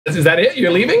Is that it?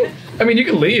 You're leaving? I mean, you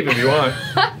can leave if you want.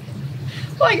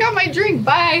 Well, I got my drink.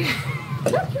 Bye.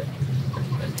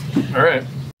 All right.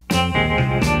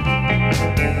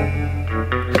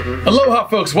 Aloha,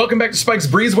 folks. Welcome back to Spike's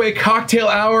Breezeway Cocktail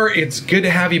Hour. It's good to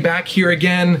have you back here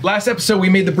again. Last episode, we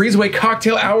made the Breezeway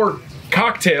Cocktail Hour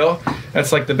cocktail.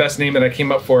 That's like the best name that I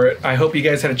came up for it. I hope you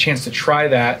guys had a chance to try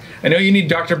that. I know you need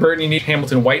Dr. Burton, you need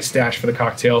Hamilton White Stash for the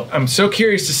cocktail. I'm so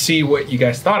curious to see what you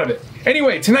guys thought of it.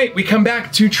 Anyway, tonight we come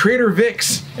back to Trader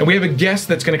Vic's and we have a guest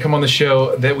that's gonna come on the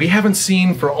show that we haven't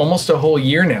seen for almost a whole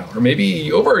year now, or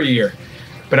maybe over a year.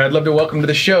 But I'd love to welcome to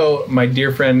the show my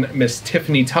dear friend, Miss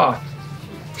Tiffany Toth.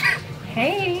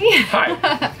 Hey. Hi,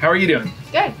 how are you doing?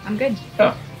 Good, I'm good.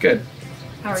 Oh, good.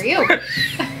 How are you?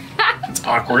 It's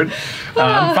awkward.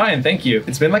 I'm fine, thank you.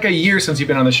 It's been like a year since you've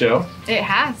been on the show. It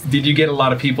has. Did you get a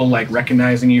lot of people like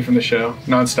recognizing you from the show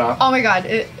nonstop? Oh my God,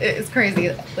 it's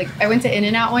crazy. Like I went to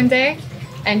In-N-Out one day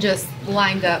and just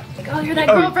lined up. Like, oh, you're that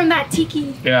girl from that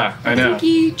tiki. Yeah, I know.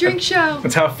 Tiki drink show.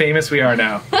 That's how famous we are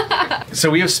now. So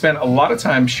we have spent a lot of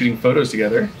time shooting photos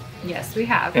together. Yes, we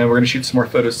have. And we're gonna shoot some more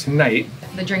photos tonight.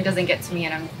 The drink doesn't get to me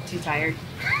and I'm too tired.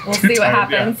 We'll see what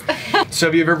happens. Yeah. So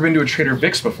have you ever been to a Trader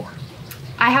Vic's before?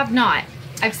 I have not.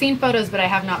 I've seen photos, but I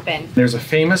have not been. There's a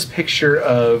famous picture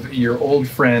of your old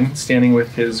friend standing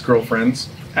with his girlfriends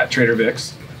at Trader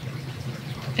Vic's.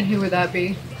 And who would that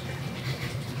be?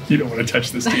 You don't want to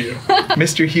touch this, do you?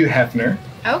 Mr. Hugh Hefner.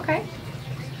 Okay.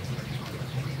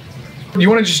 You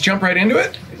want to just jump right into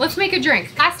it? Let's make a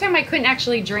drink. Last time I couldn't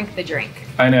actually drink the drink.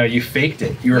 I know, you faked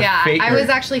it. You were yeah, faking I was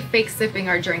actually fake sipping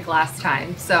our drink last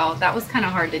time, so that was kind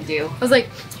of hard to do. I was like,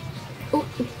 oh,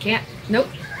 can't, nope.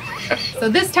 So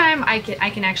this time I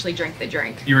can actually drink the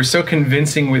drink. You were so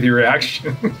convincing with your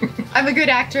reaction. I'm a good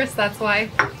actress, that's why.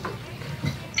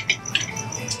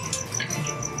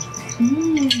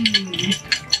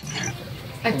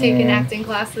 I've taken acting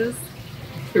classes.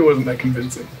 It wasn't that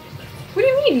convincing. What do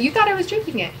you mean? You thought I was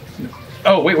drinking it. No.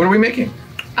 Oh, wait, what are we making?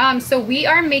 So we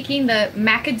are making the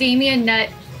Macadamia Nut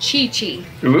Chi Chi.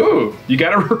 Ooh, you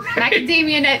got it right.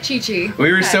 Macadamia Nut Chi Chi.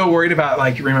 We were so worried about,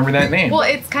 like, remember that name. Well,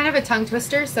 it's kind of a tongue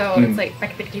twister, so it's like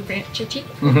Macadamia Chi Chi.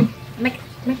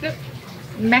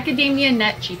 Macadamia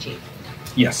Nut Chi Chi.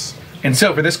 Yes. And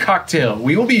so for this cocktail,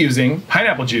 we will be using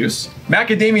pineapple juice,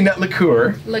 macadamia nut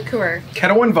liqueur,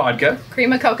 Ketel One vodka,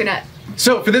 cream of coconut.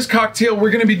 So for this cocktail,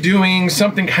 we're gonna be doing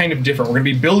something kind of different. We're gonna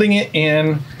be building it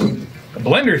in a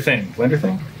blender thing. Blender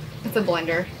thing? It's a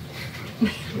blender.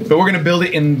 But we're gonna build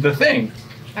it in the thing.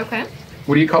 Okay.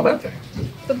 What do you call that thing?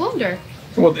 The blender.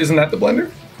 Well, isn't that the blender?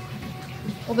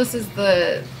 Well, this is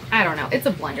the, I don't know. It's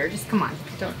a blender. Just come on.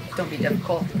 Don't be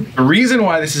difficult. The reason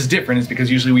why this is different is because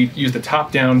usually we use the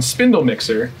top-down spindle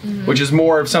mixer, which is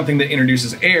more of something that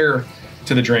introduces air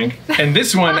to the drink. And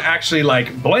this one actually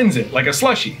like blends it like a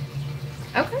slushy.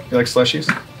 Okay. You like slushies?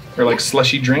 Or like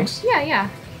slushy drinks? Yeah.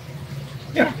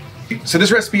 So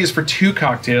this recipe is for 2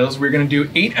 cocktails. We're gonna do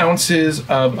 8 ounces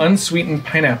of unsweetened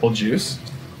pineapple juice.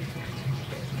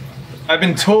 I've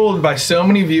been told by so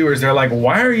many viewers, they're like,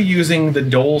 why are you using the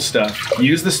Dole stuff?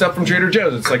 Use the stuff from Trader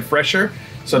Joe's, it's like fresher.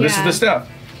 So this is the stuff.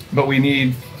 But we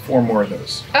need 4 more of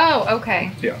those. Oh,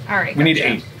 okay. Yeah. All right. We need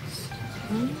 8.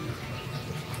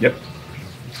 Yep.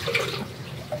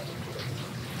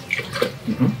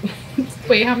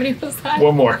 Wait, how many was that?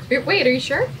 1 more. Wait, are you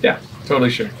sure? Yeah, totally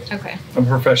sure. Okay. I'm a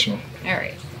professional. All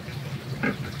right.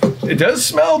 It does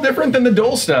smell different than the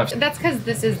Dole stuff. That's because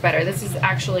this is better. This is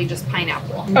actually just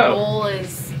pineapple. Oh. Dole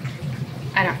is,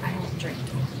 I don't drink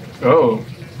Dole. Oh.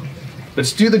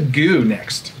 Let's do the goo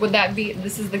next. Would that be,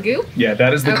 this is the goo? Yeah,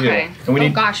 that is the goo. Okay. And we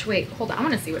need, gosh, wait, hold on. I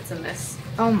want to see what's in this.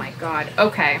 Oh my God.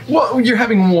 Okay. well, you're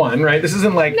having 1, right? This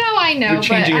isn't like No, I know, you're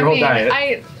changing but your whole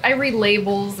diet. I read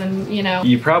labels and, you know.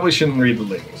 You probably shouldn't read the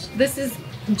labels. This is,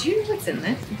 do you know what's in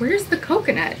this? Where's the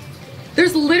coconut?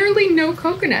 There's literally no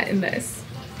coconut in this.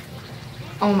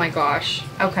 Oh my gosh.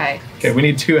 Okay. Okay, we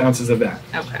need 2 ounces of that.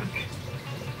 Okay.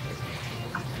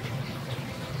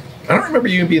 I don't remember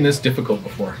you being this difficult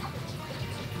before.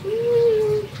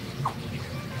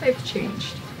 I've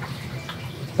changed.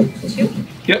 2?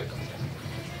 Yep.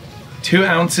 2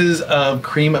 ounces of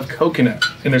cream of coconut.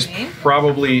 And there's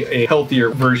probably a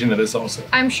healthier version of this also.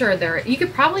 I'm sure you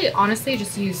could probably honestly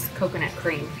just use coconut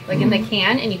cream, like in the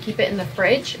can, and you keep it in the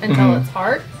fridge until it's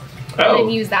hard. And then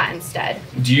use that instead.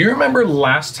 Do you remember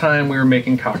last time we were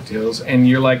making cocktails and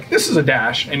you're like, this is a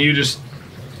dash, and you just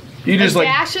like... A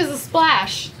dash is a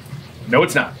splash. No,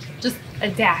 it's not. Just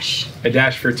a dash. A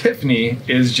dash for Tiffany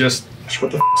is just,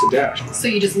 what the f***'s a dash? So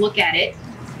you just look at it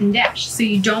and dash, so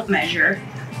you don't measure.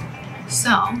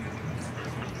 So.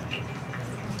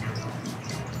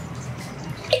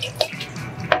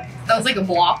 That was like a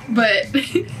blop, but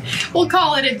we'll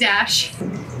call it a dash.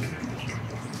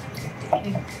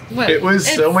 What? It was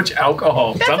so much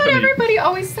alcohol. That's what everybody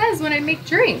always says when I make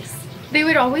drinks. They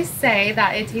would always say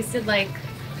that it tasted like,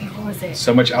 what was it?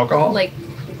 So much alcohol? Like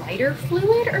lighter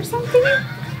fluid or something?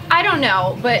 I don't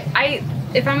know, but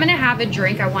if I'm gonna have a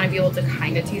drink, I want to be able to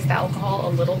kind of taste the alcohol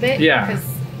a little bit. Yeah. Because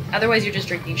otherwise you're just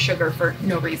drinking sugar for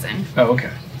no reason. Oh,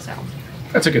 okay. So.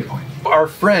 That's a good point. Our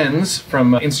friends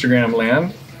from Instagram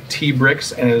land, T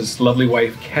Bricks and his lovely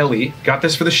wife Kelly, got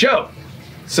this for the show.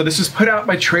 So this is put out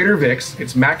by Trader Vic's.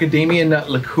 It's macadamia nut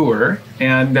liqueur,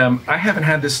 and I haven't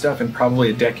had this stuff in probably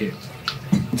a decade.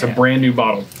 It's a brand new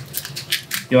bottle.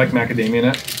 You like macadamia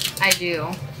nut? I do.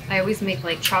 I always make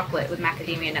like chocolate with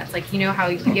macadamia nuts. Like, you know how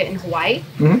you get in Hawaii?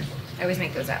 Mm-hmm. I always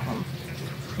make those at home.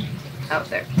 Oh,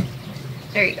 there.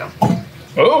 There you go.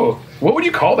 Oh, what would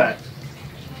you call that?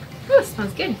 Oh, it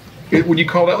smells good. Would you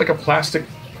call that like a plastic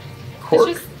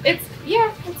cork? It's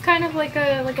kind of like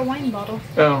a wine bottle.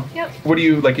 Oh. Yep. What do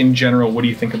you, like in general, what do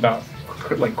you think about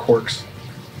like corks?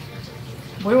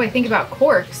 What do I think about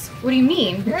corks? What do you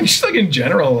mean? Just like in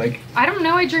general, like. I don't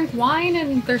know. I drink wine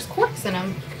and there's corks in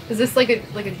them. Is this like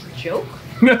a joke?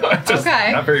 No, it's just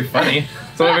okay. Not very funny.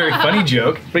 It's not a very funny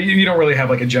joke, but you don't really have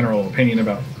like a general opinion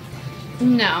about.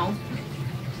 No.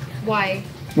 Why?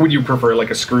 Would you prefer like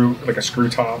a screw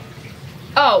top?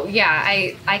 Oh yeah,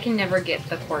 I can never get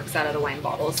the corks out of the wine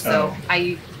bottles, so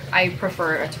I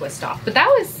prefer a twist off. But that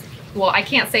was, well, I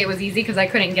can't say it was easy because I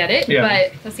couldn't get it,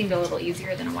 but that seemed a little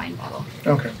easier than a wine bottle.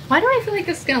 Okay. Why do I feel like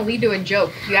this is gonna lead to a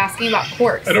joke? You asking about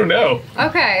corks? I don't know.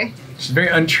 Okay. She's very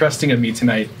untrusting of me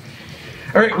tonight.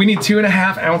 All right, we need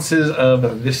 2.5 ounces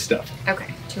of this stuff.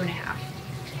 Okay, 2.5.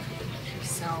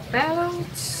 So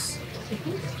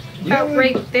about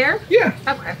right there? Yeah.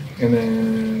 Okay. And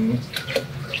then,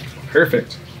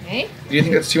 perfect. Okay. Do you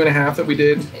think that's 2.5 that we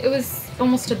did? It was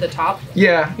almost to the top.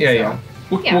 Yeah.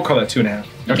 We'll call that 2.5.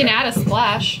 You can add a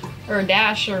splash or a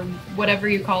dash or whatever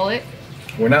you call it.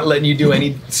 We're not letting you do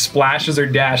any splashes or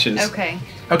dashes. Okay.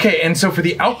 Okay, and so for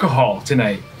the alcohol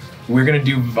tonight, we're gonna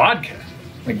do vodka.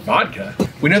 Like vodka.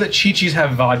 We know that Chi Chi's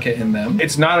have vodka in them.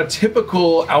 It's not a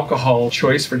typical alcohol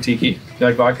choice for tiki. You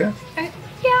like vodka? Yeah,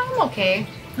 I'm okay.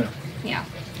 No. Yeah.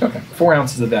 Okay, 4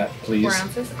 ounces of that, please. 4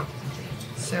 ounces?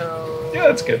 So... Yeah,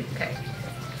 that's good. Okay.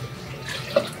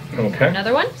 Okay.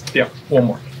 Another one? Yeah, one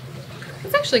more.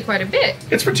 It's actually quite a bit.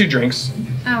 It's for 2 drinks.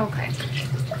 Oh, okay.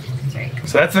 Sorry.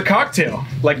 So that's the cocktail.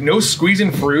 Like no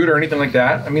squeezing fruit or anything like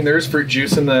that. I mean, there is fruit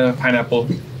juice in the pineapple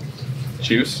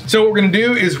juice. So what we're gonna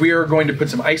do is we are going to put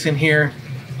some ice in here,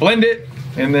 blend it,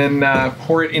 and then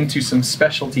pour it into some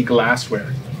specialty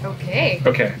glassware. Okay.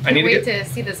 Okay, I need wait to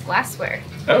see this glassware.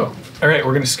 Oh, all right,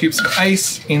 we're gonna scoop some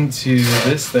ice into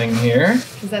this thing here.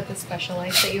 Is that the special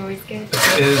ice that you always get?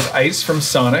 This is ice from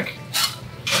Sonic.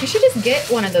 You should just get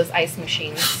one of those ice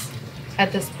machines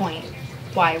at this point.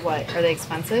 Why, what? Are they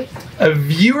expensive? A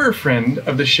viewer friend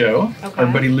of the show, okay, our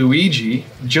buddy Luigi,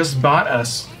 just bought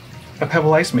us a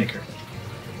Pebble ice maker.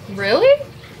 Really?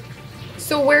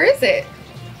 So where is it?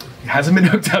 It hasn't been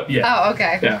hooked up yet. Oh,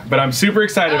 okay. Yeah, but I'm super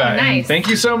excited about it. Nice. And thank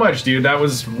you so much, dude. That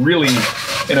was really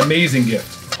an amazing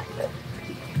gift.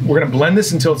 We're gonna blend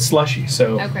this until it's slushy,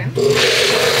 so. Okay. You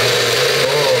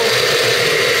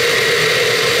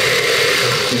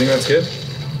think that's good?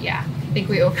 Yeah, I think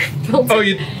we overfilled it. Oh,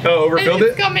 you overfilled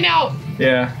It's it? coming out.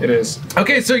 Yeah, it is.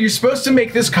 Okay, so you're supposed to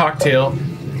make this cocktail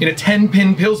in a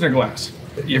 10-pin Pilsner glass.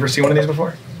 You ever seen one of these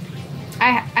before?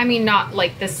 I mean, not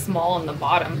like this small on the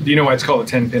bottom. Do you know why it's called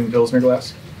a 10-pin Pilsner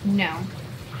glass? No.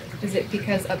 Is it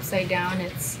because upside down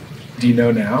it's... Do you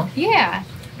know now? Yeah,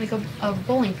 like a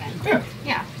bowling pin. Yeah.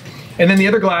 Yeah. And then the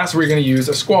other glass, we're gonna use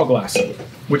a squall glass.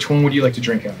 Which one would you like to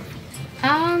drink out of?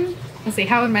 Let's see,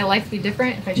 how would my life be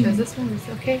different if I chose this one? Is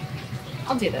it okay?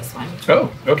 I'll do this one.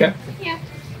 Oh, okay. Yeah.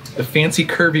 The fancy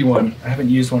curvy one. I haven't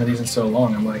used one of these in so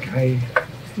long. I'm like,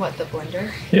 What, the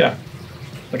blender? Yeah.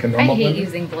 Like a normal I hate blender?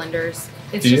 using blenders.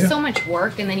 It's Do just you? so much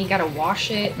work, and then you gotta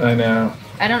wash it. I know.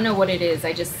 I don't know what it is.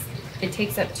 It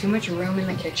takes up too much room in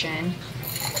the kitchen.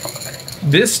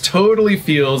 This totally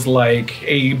feels like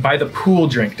a by the pool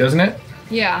drink, doesn't it?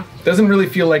 Yeah. Doesn't really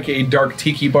feel like a dark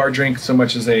tiki bar drink so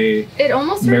much as a It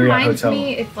almost Marriott reminds hotel.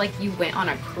 me if like you went on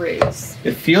a cruise.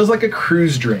 It feels like a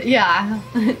cruise drink. Yeah.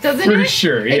 Doesn't For it?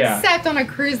 sure, yeah. Except on a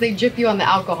cruise, they jip you on the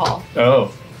alcohol.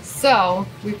 Oh, So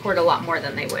we poured a lot more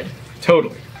than they would.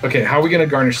 totally. Okay, how are we gonna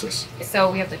garnish this?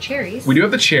 So we have the cherries. We do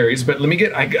have the cherries, but let me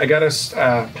get, I got us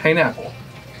pineapple.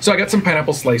 So I got some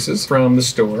pineapple slices from the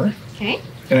store, Okay.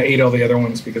 and I ate all the other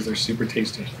ones because they're super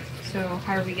tasty. So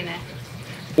how are we gonna...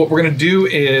 What we're gonna do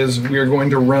is we're going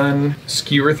to run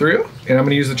skewer through, and I'm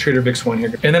gonna use the Trader Vic's one here.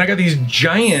 And then I got these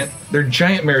they're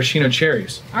giant maraschino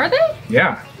cherries. Are they?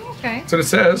 Yeah. Okay. That's what it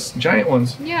says, giant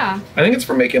ones. Yeah. I think it's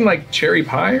for making like cherry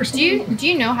pie or something. Do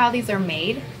you know how these are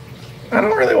made? I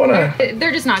don't really wanna.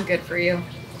 They're just not good for you.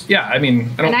 Yeah, I mean,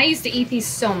 I don't. And I used to eat these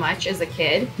so much as a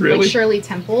kid. Really? Like Shirley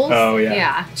Temples. Oh yeah.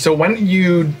 Yeah. So why don't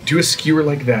you do a skewer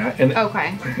like that, and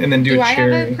Okay. and then do a I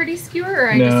cherry. have a pretty skewer, or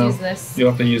I No, just use this? You'll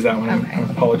have to use that one. Okay. I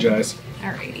apologize.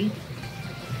 Alrighty.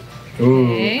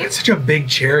 Ooh, Okay. that's such a big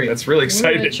cherry. That's really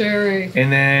exciting. Ooh, the cherry.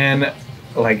 And then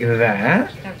like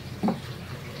that.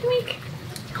 Weak.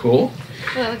 Cool.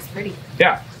 Oh, that looks pretty.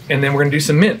 Yeah. And then we're gonna do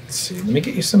some mint. So let me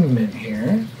get you some mint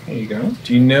here. There you go.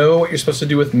 Do you know what you're supposed to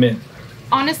do with mint?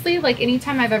 Honestly, like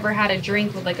anytime I've ever had a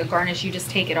drink with like a garnish, you just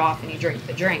take it off and you drink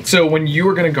the drink. So when you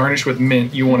are gonna garnish with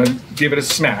mint, you wanna give it a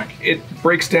smack. It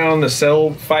breaks down the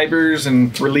cell fibers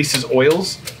and releases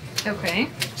oils. Okay.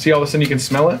 See, all of a sudden you can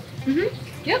smell it?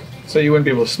 Yep. So you wouldn't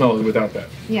be able to smell it without that.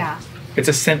 Yeah. It's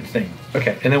a scent thing.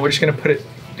 Okay, and then we're just gonna put it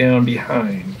down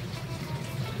behind.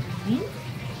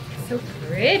 So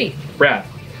pretty. Rad.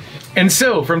 And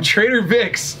so from Trader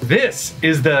Vic's, this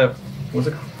is the, what's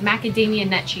it called? Macadamia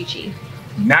Nut Chi Chi.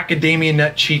 Macadamia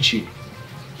Nut Chi Chi.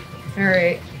 All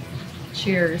right.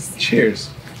 Cheers. Cheers.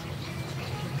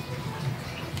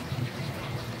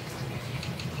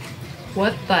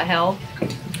 What the hell?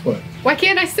 What? Why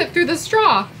can't I sip through the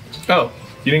straw? Oh,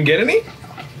 you didn't get any?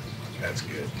 That's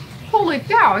good. Holy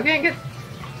cow, I can't get...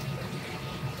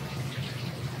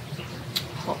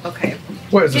 Oh, okay.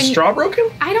 What, is the straw broken?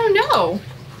 I don't know.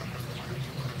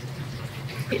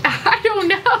 I don't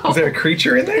know. Is there a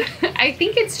creature in there? I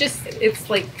think it's just, it's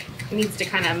like, it needs to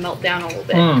kind of melt down a little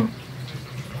bit. Mm.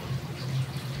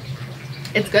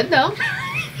 It's good though.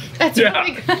 That's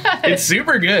really good. It's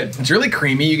super good. It's really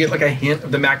creamy. You get like a hint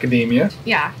of the macadamia.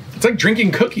 Yeah. It's like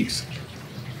drinking cookies.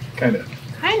 Kind of.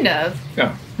 Kind of.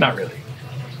 No, not really.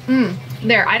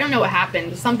 There, I don't know what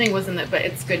happened. Something was in it, but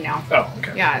it's good now. Oh,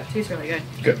 okay. Yeah, it tastes really good.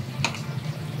 Good.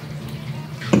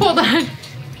 Hold on.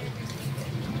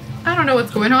 I don't know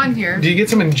what's going on here. Do you get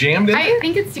something jammed in? I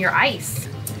think it's your ice.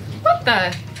 What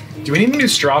the? Do we need a new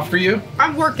straw for you?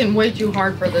 I'm working way too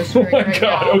hard for this Oh drink my right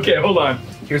god. now. Okay, hold on.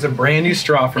 Here's a brand new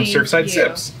straw from Thank Surfside you.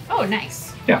 Sips. Oh,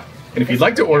 nice. Yeah. And if you'd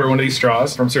like to order one of these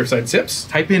straws from Surfside Sips,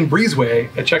 type in Breezeway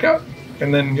at checkout,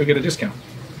 and then you'll get a discount.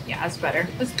 Yeah, that's better.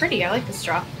 It's pretty. I like the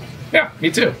straw. Yeah,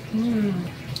 me too.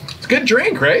 It's a good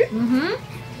drink, right?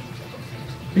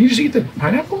 Mm-hmm. Did you just eat the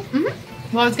pineapple?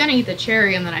 Mm-hmm. Well, I was gonna eat the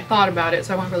cherry, and then I thought about it,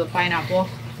 so I went for the pineapple.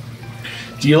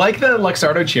 Do you like the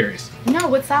Luxardo cherries? No,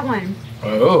 what's that one?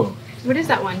 Oh. What is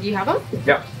that one? Do you have them?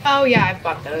 Yeah. Oh yeah, I've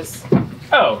bought those.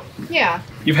 Oh. Yeah.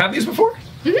 You've had these before?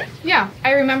 Mm-hmm. Yeah.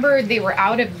 I remember they were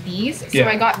out of these, so Yeah.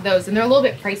 I got those, and they're a little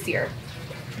bit pricier.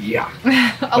 Yeah.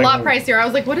 A lot pricier. I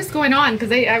was like, what is going on?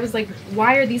 Because I was like,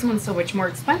 why are these ones so much more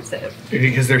expensive?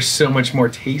 Because they're so much more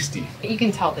tasty. You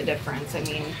can tell the difference. I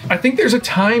mean, I think there's a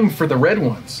time for the red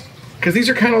ones. Because these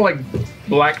are kind of like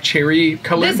black cherry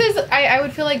colored. this is, I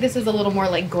would feel like this is a little more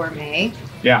like gourmet,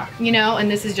 Yeah. you know? And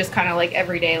this is just kind of like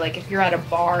everyday, like if you're at a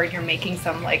bar and you're making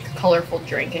some like colorful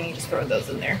drink and you just throw those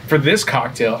in there. For this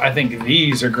cocktail, I think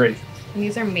these are great. And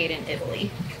these are made in Italy.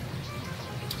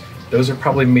 Those are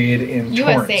probably made in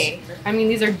USA. Torrance. I mean,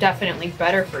 these are definitely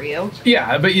better for you.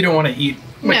 Yeah, but you don't want to eat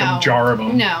like a jar of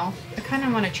them. No. I kind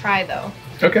of want to try though.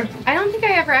 Okay. I don't think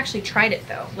I ever actually tried it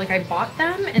though. Like I bought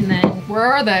them and then, where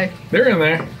are they? They're in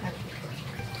there.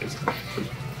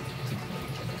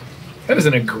 That is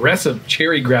an aggressive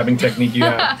cherry grabbing technique you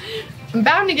have. I'm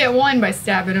bound to get one by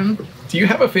stabbing them. Do you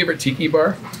have a favorite tiki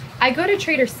bar? I go to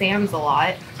Trader Sam's a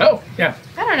lot. Oh, yeah.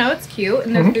 I don't know, it's cute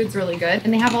and their food's really good.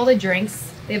 And they have all the drinks.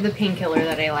 They have the painkiller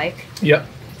that I like. Yep.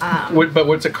 But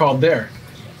what's it called there?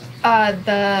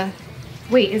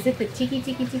 Wait, is it the tiki?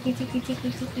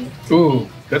 Ooh,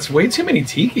 that's way too many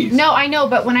tikis. No, I know,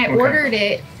 but when I ordered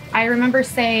it, I remember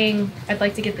saying, I'd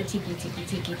like to get the tiki,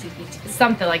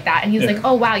 something like that. And he was like,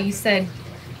 oh wow, you said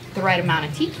the right amount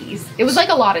of tikis. It was like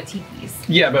a lot of tikis.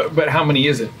 Yeah, but how many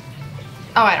is it?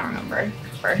 Oh, I don't remember.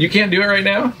 You can't do it right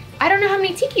now? I don't know how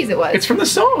many tikis it was. It's from the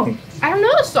song. I don't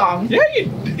know the song. Yeah,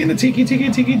 in the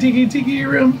tiki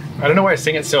room. I don't know why I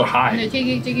sing it so high. In the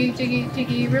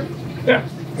tiki room. Yeah.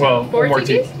 Well, Four one more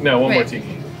tikis? tiki. No, one more Wait.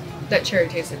 tiki. That cherry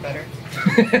tasted better.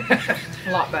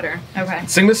 A lot better. Okay.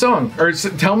 Sing the song, or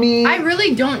tell me. I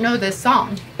really don't know this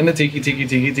song. In the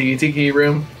tiki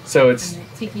room. So it's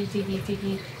Tiki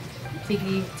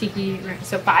room.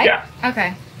 So 5? Yeah.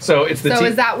 Okay. so it's the So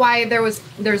is that why there's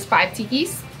 5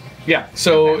 tikis? Yeah.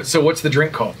 So Okay. so what's the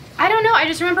drink called? I don't know. I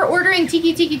just remember ordering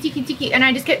tiki, and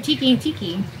I just kept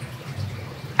tiki.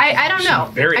 I don't know.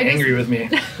 She's very angry with me.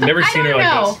 Never seen her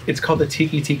like this. It's called the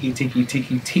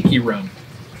tiki rum.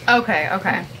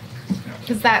 Okay.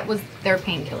 Because that was their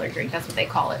painkiller drink. That's what they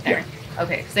call it there. Yeah.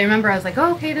 Okay. Because I remember I was like,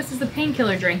 oh, okay, this is a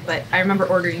painkiller drink. But I remember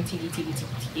ordering tiki.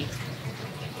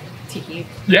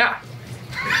 Yeah.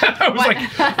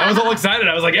 I was all excited.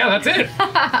 I was like, yeah, that's it.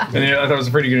 And I thought it was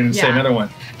pretty good to say another one.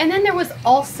 And then there was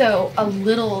also a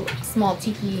little small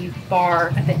tiki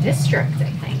bar at the district, I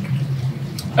think.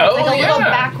 Oh, like a little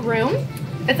back room.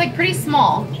 It's like pretty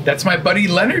small. That's my buddy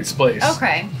Leonard's place.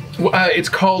 Okay. It's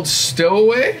called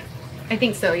Stowaway. I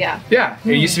think so, yeah. Yeah,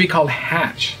 it used to be called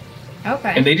Hatch.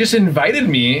 Okay. And they just invited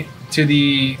me to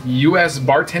the U.S.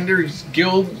 Bartenders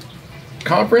Guild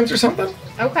conference or something.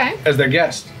 Okay. As their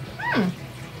guest.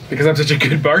 Because I'm such a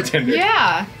good bartender.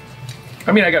 Yeah.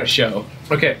 I mean, I got a show.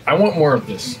 Okay, I want more of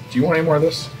this. Do you want any more of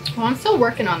this? Well, I'm still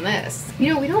working on this.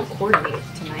 You know, we don't coordinate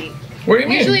tonight. What do you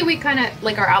mean? Usually we kind of,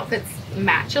 like, our outfits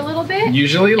match a little bit.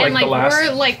 Usually, like, and, like the last...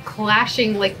 we're, like,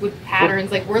 clashing, like, with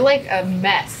patterns. Like, we're, like, a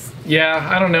mess. Yeah,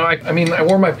 I don't know. I mean, I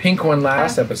wore my pink one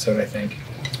last episode, I think.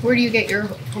 Where do you get your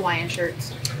Hawaiian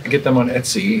shirts? I get them on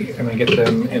Etsy, and I get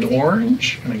them in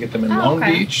Orange, and I get them in Long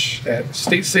Beach, at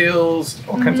state sales,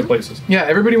 all kinds of places. Yeah,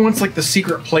 everybody wants, like, the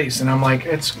secret place, and I'm like,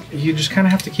 you just kind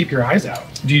of have to keep your eyes out.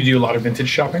 Do you do a lot of vintage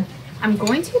shopping? I'm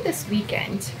going to this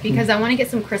weekend because I want to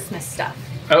get some Christmas stuff.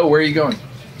 Oh, where are you going?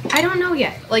 I don't know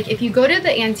yet. Like, if you go to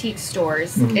the antique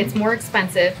stores, it's more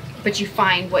expensive, but you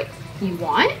find what you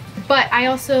want. But I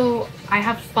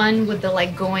have fun with the,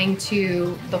 like, going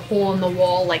to the hole in the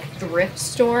wall, like, thrift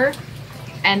store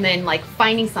and then, like,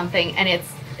 finding something and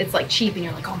it's like cheap and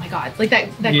you're like, oh my god. Like that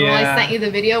girl I sent you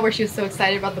the video where she was so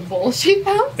excited about the bowl she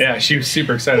found. Yeah, she was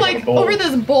super excited about the bowl. Like, over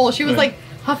this bowl, she was like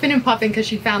huffing and puffing because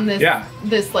she found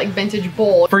this like vintage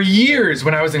bowl. For years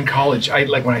when I was in college,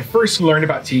 when I first learned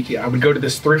about tiki, I would go to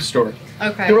this thrift store.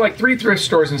 Okay. There were like 3 thrift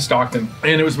stores in Stockton,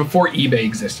 and it was before eBay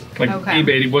existed. Like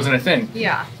eBay wasn't a thing.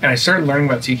 Yeah. And I started learning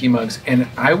about tiki mugs, and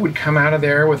I would come out of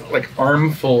there with like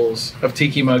armfuls of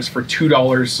tiki mugs for $2,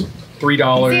 $3.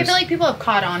 See, I feel like people have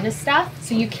caught on to stuff,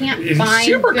 so you can't find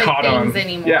good things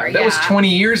anymore. Yeah, that was 20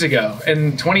 years ago,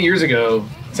 and 20 years ago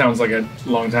sounds like a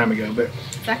long time ago, but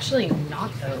it's actually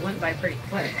not though. It went by pretty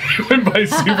quick. It went by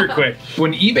super quick.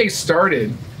 When eBay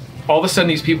started, all of a sudden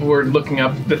these people were looking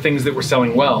up the things that were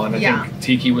selling well, and I think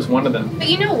tiki was one of them. But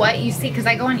you know what? You see, because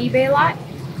I go on eBay a lot,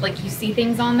 like you see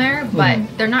things on there, but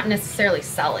they're not necessarily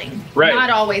selling. Right. Not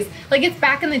always. Like, it's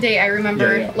back in the day, I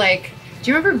remember, like,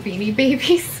 do you remember Beanie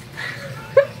Babies?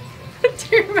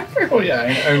 Do you remember? Oh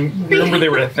yeah, I remember they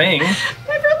were a thing.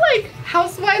 Remember, like,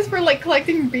 housewives were, like,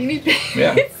 collecting Beanie Babies?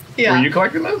 Yeah. Yeah. Were you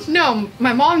collecting those? No,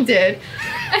 my mom did.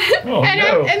 Oh, and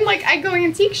no. Like, I go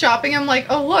antique shopping, I'm like,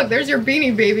 oh look, there's your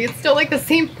Beanie Baby. It's still like the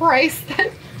same price.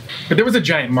 But there was a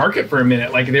giant market for a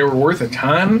minute. Like, they were worth a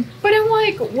ton. But I'm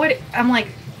like, what? I'm like,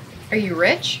 are you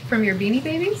rich from your Beanie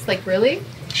Babies? Like, really?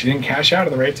 She didn't cash out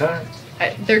at the right time.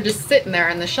 They're just sitting there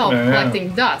on the shelf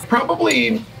collecting dust.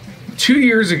 Probably 2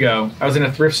 years ago, I was in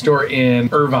a thrift store in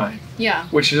Irvine. Yeah.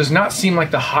 Which does not seem like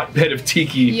the hotbed of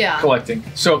tiki collecting.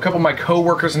 So a couple of my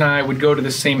coworkers and I would go to the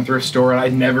same thrift store and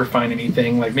I'd never find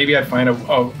anything. Like, maybe I'd find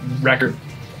a record,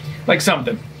 like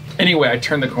something. Anyway, I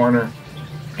turned the corner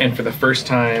and for the first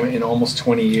time in almost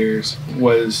 20 years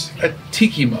was a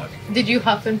tiki mug. Did you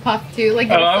huff and puff too? Like,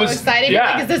 you were so excited?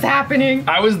 Yeah. Like, is this happening?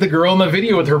 I was the girl in the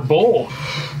video with her bowl.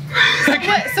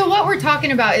 So what we're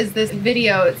talking about is this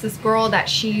video. It's this girl that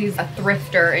she's a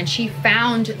thrifter and she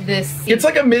found this. It's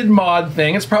like a mid-mod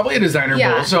thing. It's probably a designer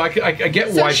bowl, so I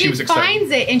get why she was excited. So she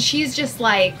finds it and she's just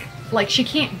like she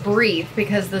can't breathe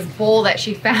because this bowl that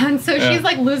she found. So she's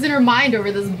like losing her mind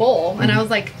over this bowl. And I was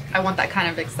like, I want that kind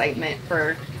of excitement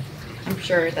for. I'm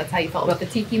sure that's how you felt about the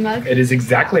tiki mug. It is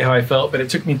exactly how I felt, but it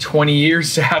took me 20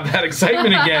 years to have that excitement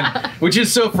again, which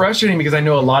is so frustrating because I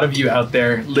know a lot of you out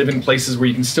there live in places where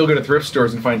you can still go to thrift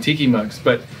stores and find tiki mugs,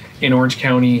 but in Orange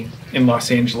County, in Los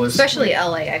Angeles. Especially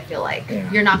LA, I feel like.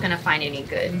 You're not going to find any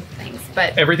good things.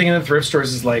 But everything in the thrift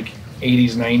stores is like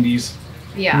 80s, 90s.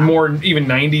 Yeah. More even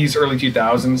 90s, early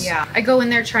 2000s. Yeah. I go in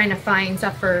there trying to find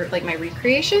stuff for like my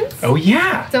recreations. Oh,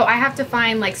 yeah. So I have to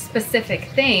find like specific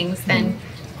things and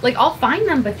like, I'll find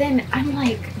them, but then I'm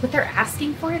like, what they're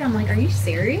asking for it, I'm like, are you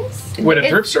serious? What, at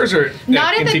thrift stores or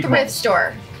not at the thrift malls?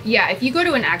 Store. Yeah, if you go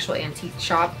to an actual antique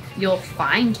shop, you'll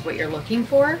find what you're looking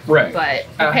for. Right. But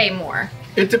you pay more.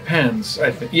 It depends, I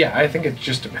think. Yeah, I think it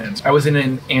just depends. I was in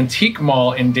an antique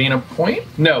mall in Dana Point.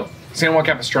 No, San Juan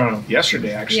Capistrano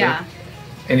yesterday, actually. Yeah.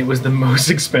 And it was the most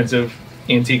expensive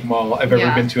antique mall I've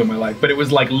ever been to in my life. But it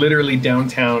was like literally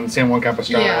downtown San Juan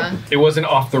Capistrano. Yeah. It wasn't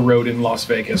off the road in Las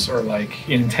Vegas or like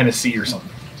in Tennessee or something.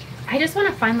 I just want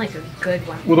to find like a good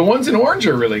one. Well, the ones in orange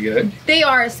are really good. They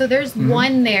are. So there's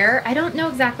one there. I don't know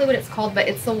exactly what it's called, but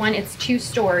it's the one, it's 2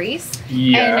 stories.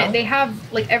 Yeah. And they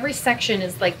have, like, every section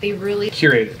is like, they really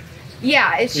curated.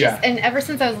 Yeah, it's just, and ever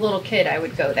since I was a little kid, I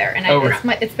would go there. And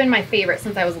it's been my favorite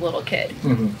since I was a little kid.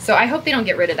 So I hope they don't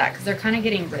get rid of that, because they're kind of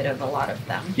getting rid of a lot of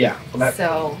them. Yeah. Well,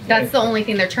 so that's the only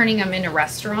thing. They're turning them into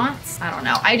restaurants. I don't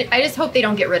know. I just hope they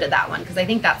don't get rid of that one, because I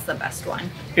think that's the best one.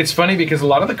 It's funny because a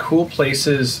lot of the cool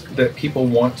places that people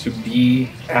want to be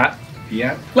at,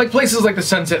 like places like the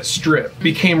Sunset Strip,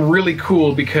 became really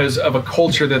cool because of a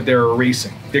culture that they're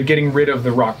erasing. They're getting rid of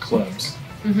the rock clubs.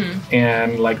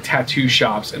 And like tattoo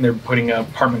shops, and they're putting up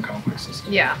apartment complexes.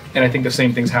 Yeah. And I think the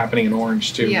same thing's happening in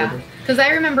Orange too. Yeah. Because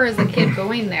I remember as a kid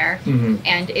going there,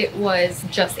 and it was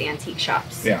just antique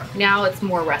shops. Yeah. Now it's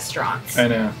more restaurants. I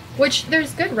know. Which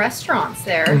there's good restaurants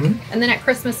there. And then at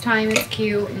Christmas time, it's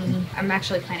cute. And I'm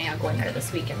actually planning on going there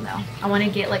this weekend though. I want to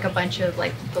get like a bunch of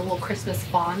like the little Christmas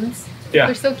fawns. Yeah.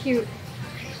 They're so cute.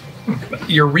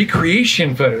 Your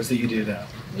recreation photos that you do though.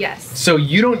 Yes. So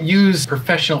you don't use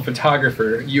professional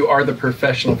photographer, you are the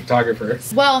professional photographer.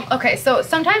 Well, okay, so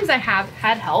sometimes I have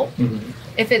had help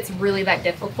if it's really that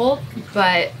difficult,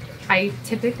 but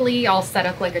I'll set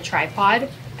up like a tripod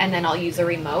and then I'll use a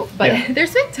remote. But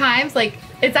there's been times, like,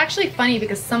 it's actually funny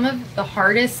because some of the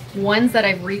hardest ones that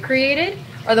I've recreated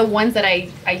are the ones that I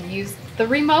used the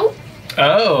remote.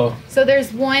 Oh. So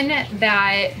there's one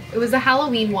that, it was a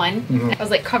Halloween one. I was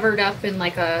like covered up in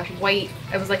like a white,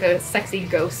 it was like a sexy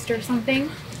ghost or something.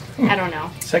 I don't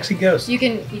know. Sexy ghost. You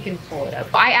can pull it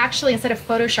up. I actually, instead of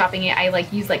photoshopping it, I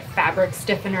like used like fabric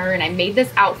stiffener and I made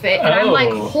this outfit and I'm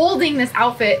like holding this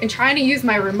outfit and trying to use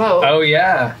my remote. Oh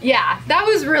yeah. Yeah, that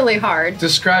was really hard.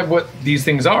 Describe what these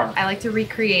things are. I like to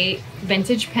recreate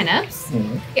vintage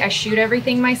pinups. I shoot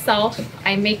everything myself.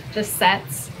 I make the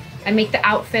sets. I make the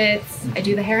outfits, I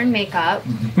do the hair and makeup,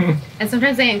 and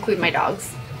sometimes I include my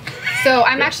dogs. So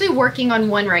I'm actually working on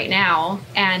one right now,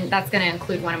 and that's gonna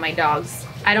include one of my dogs.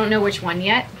 I don't know which one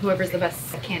yet, whoever's the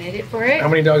best candidate for it. How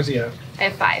many dogs do you have? I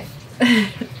have 5.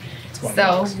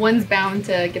 So one's bound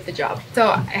to get the job.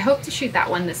 So I hope to shoot that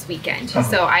one this weekend.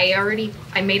 So I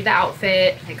made the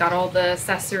outfit, I got all the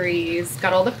accessories,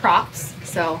 got all the props,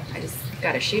 so I just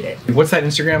gotta shoot it. What's that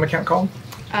Instagram account called?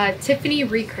 Tiffany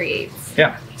Recreates.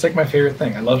 Yeah, it's like my favorite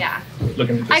thing. I love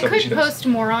looking at this. I could post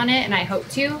more on it, and I hope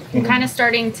to. I'm kind of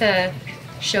starting to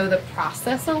show the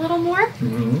process a little more,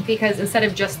 because instead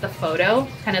of just the photo,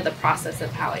 kind of the process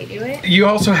of how I do it. You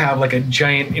also have like a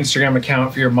giant Instagram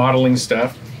account for your modeling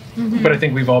stuff. But I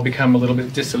think we've all become a little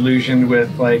bit disillusioned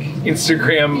with like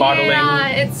Instagram modeling. Yeah,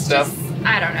 it's stuff. Just,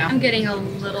 I don't know. I'm getting a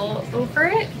little over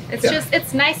it. It's just,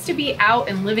 it's nice to be out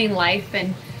and living life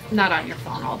and not on your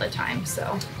phone all the time,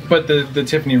 so. But the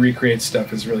Tiffany Recreates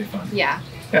stuff is really fun. Yeah.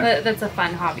 That's a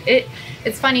fun hobby.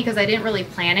 It's funny because I didn't really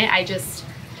plan it.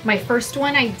 My first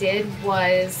one I did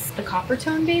was the copper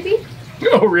tone baby.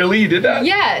 Oh, really? You did that?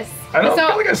 Yes. I don't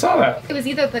feel like I saw that. It was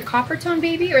either the copper tone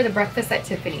baby or the breakfast at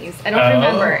Tiffany's. I don't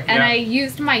remember. And I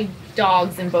used my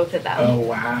dogs in both of them. Oh,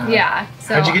 wow. Yeah.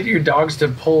 So how'd you get your dogs to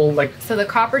pull like? So the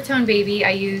copper tone baby,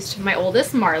 I used my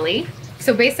oldest Marley.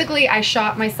 So basically I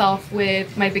shot myself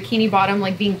with my bikini bottom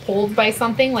like being pulled by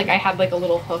something. Like I had like a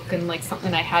little hook and like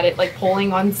something, I had it like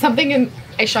pulling on something, and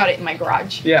I shot it in my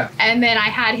garage. Yeah. And then I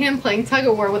had him playing tug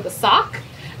of war with a sock,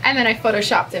 and then I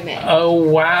photoshopped him in. Oh,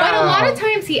 wow. But a lot of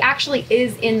times he actually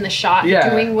is in the shot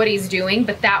doing what he's doing,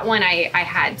 but that one I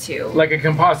had to. Like a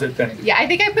composite thing. Yeah, I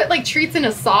think I put like treats in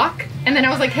a sock, and then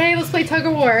I was like, hey, let's play tug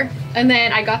of war. And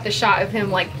then I got the shot of him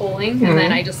like pulling, and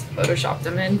then I just photoshopped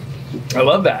him in. I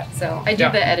love that. So I do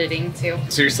the editing too.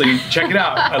 Seriously, check it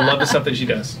out. I love the stuff that she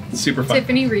does. It's super fun.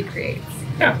 Tiffany Recreates.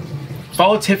 Yeah.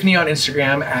 Follow Tiffany on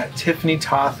Instagram at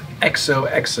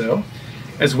TiffanyTothXOXO,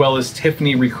 as well as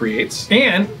Tiffany Recreates.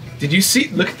 And did you see?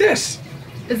 Look at this.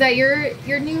 Is that your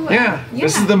new? Yeah.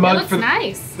 This is the mug looks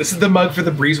nice. This is the mug for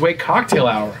the Breezeway Cocktail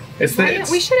Hour. We could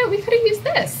have used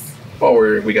this. Well,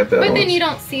 we got the. But then you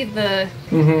don't see the.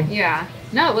 Yeah.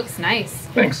 No, it looks nice.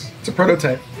 Thanks. It's a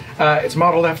prototype. It's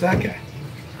modeled after that guy.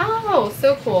 Oh,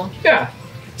 so cool. Yeah.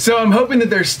 So I'm hoping that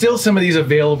there's still some of these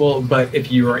available, but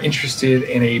if you are interested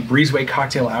in a Breezeway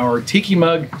Cocktail Hour tiki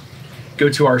mug, go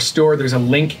to our store. There's a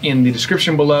link in the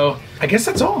description below. I guess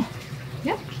that's all.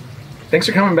 Yeah. Thanks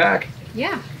for coming back.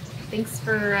 Yeah. Thanks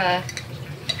for, I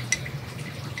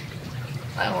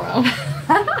don't know.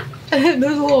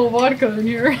 There's a little vodka in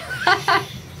here.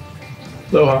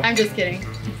 Aloha. I'm just kidding.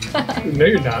 No,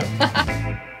 you're not.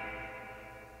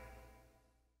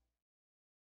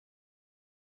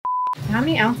 How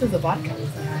many ounces of vodka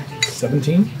was in that?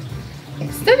 17?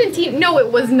 17? No, it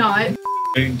was not.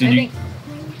 Did you?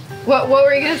 What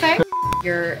were you gonna say?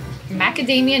 Your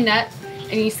macadamia nut,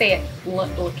 and you say it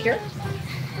liqueur?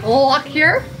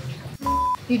 Liqueur?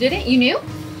 You didn't? You knew?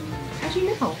 How'd you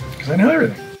know? Because I know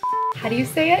everything. How do you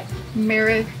say it?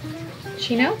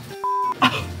 Maraschino?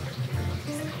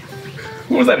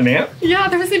 What was that, an ant? Yeah,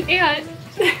 there was an ant.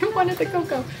 One of the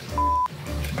cocoa.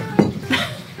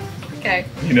 Okay.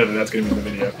 You know that's gonna be in the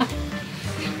video.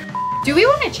 Do we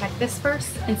want to check this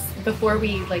first before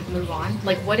we like move on?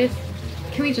 Like, what if?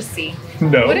 Can we just see?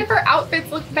 No. What if our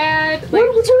outfits look bad? Like,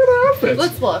 what's wrong with our outfits?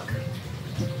 Let's look.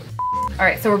 All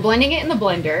right, so we're blending it in the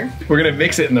blender. We're gonna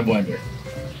mix it in the blender.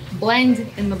 Blend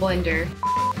in the blender.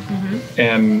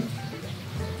 And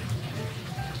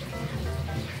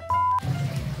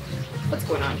what's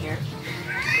going on here?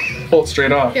 pull it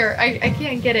straight off. Here, I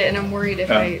can't get it, and I'm worried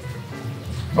if I.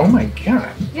 Oh my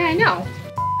god. Yeah, I know.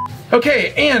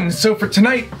 Okay, and so for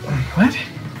tonight, what?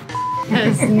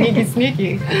 Sneaky,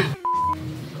 sneaky.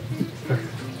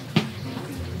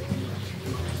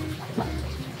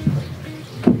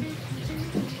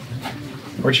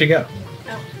 Where'd she go?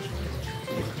 Oh.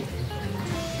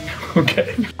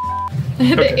 Okay.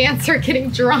 The ants are getting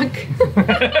drunk.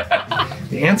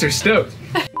 The ants are stoked.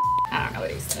 I don't know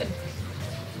what he said.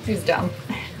 He's dumb.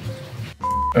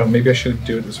 Oh, maybe I should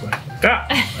do it this way. Ah!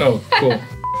 Oh, cool.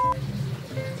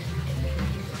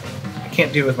 I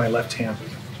can't do it with my left hand.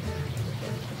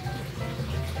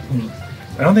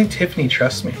 I don't think Tiffany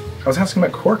trusts me. I was asking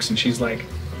about corks and she's like,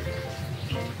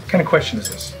 what kind of question is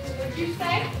this? What'd you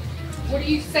say? What are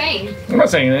you saying? I'm not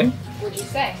saying anything. What'd you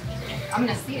say? I'm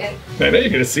gonna see it. I know you're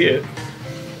gonna see it.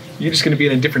 You're just gonna be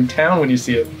in a different town when you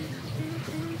see it.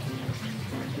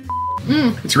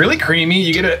 It's really creamy.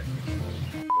 You get it.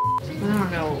 I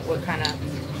don't know what kind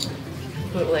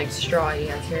of bootleg straw he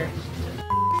has here.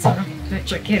 I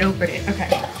can't open it. Okay.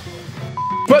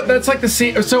 But that's like the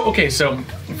same. So, okay, so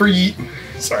for you.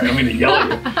 Sorry, I'm gonna yell at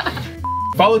you.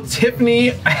 Follow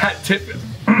Tiffany at Tiffany.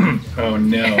 Oh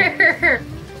no.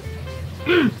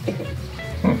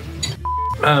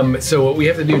 So what we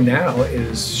have to do now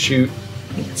is shoot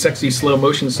sexy slow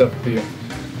motion stuff with you.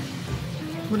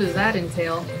 What does that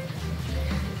entail?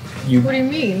 You. What do you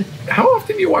mean? How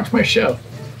often do you watch my show?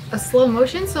 A slow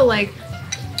motion? So like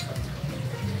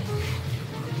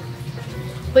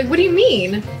what do you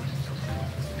mean?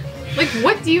 Like,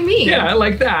 what do you mean? Yeah,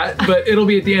 like that, but it'll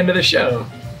be at the end of the show.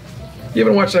 You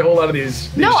haven't watched a whole lot of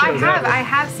these no, shows, I have. I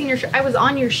have seen your show. I was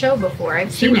on your show before.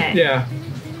 I've seen it. Yeah.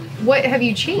 What have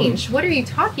you changed? What are you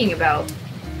talking about?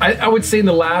 I would say in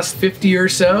the last 50 or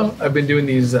so, I've been doing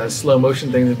these slow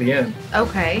motion things at the end.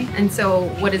 Okay, and so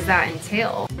what does that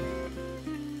entail?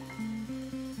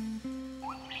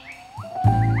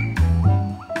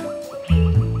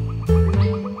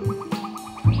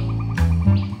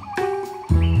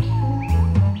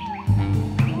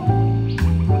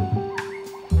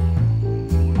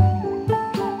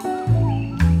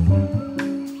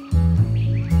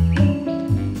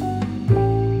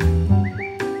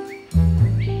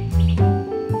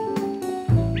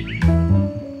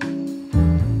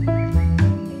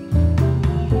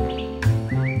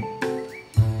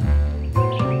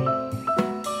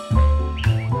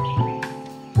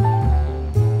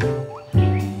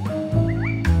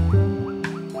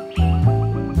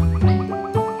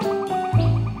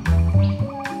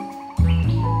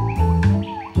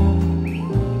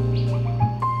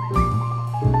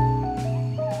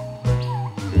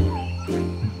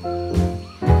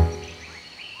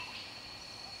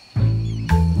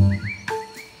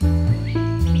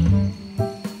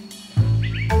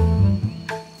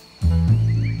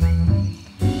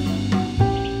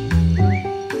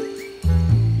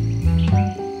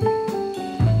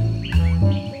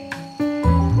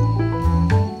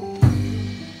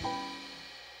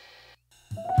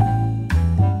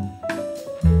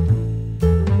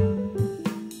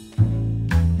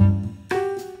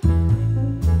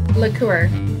 Liqueur.